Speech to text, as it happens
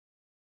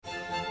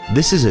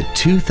This is a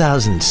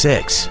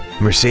 2006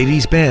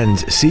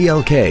 Mercedes-Benz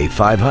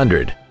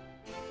CLK500.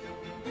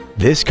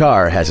 This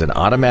car has an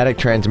automatic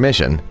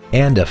transmission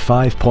and a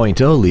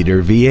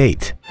 5.0-liter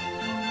V8.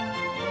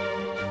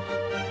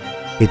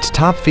 Its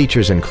top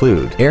features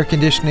include air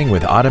conditioning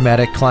with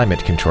automatic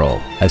climate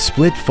control, a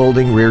split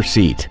folding rear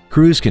seat,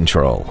 cruise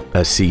control,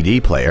 a CD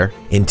player,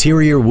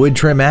 interior wood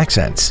trim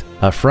accents,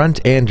 a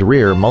front and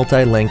rear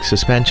multi-link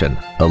suspension,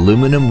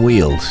 aluminum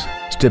wheels,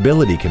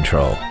 stability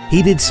control,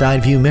 heated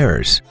side view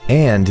mirrors,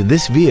 and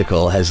this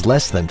vehicle has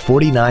less than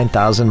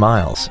 49,000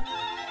 miles.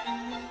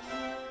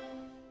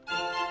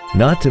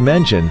 Not to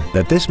mention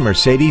that this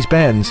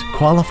Mercedes-Benz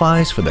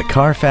qualifies for the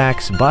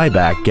Carfax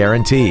buyback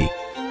guarantee.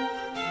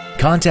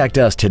 Contact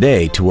us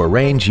today to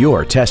arrange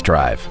your test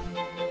drive.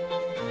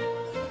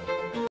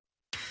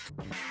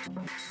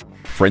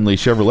 Friendly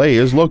Chevrolet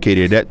is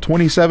located at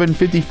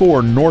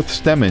 2754 North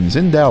Stemmons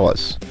in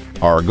Dallas.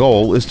 Our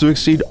goal is to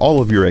exceed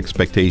all of your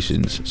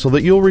expectations so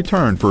that you'll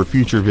return for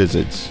future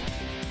visits.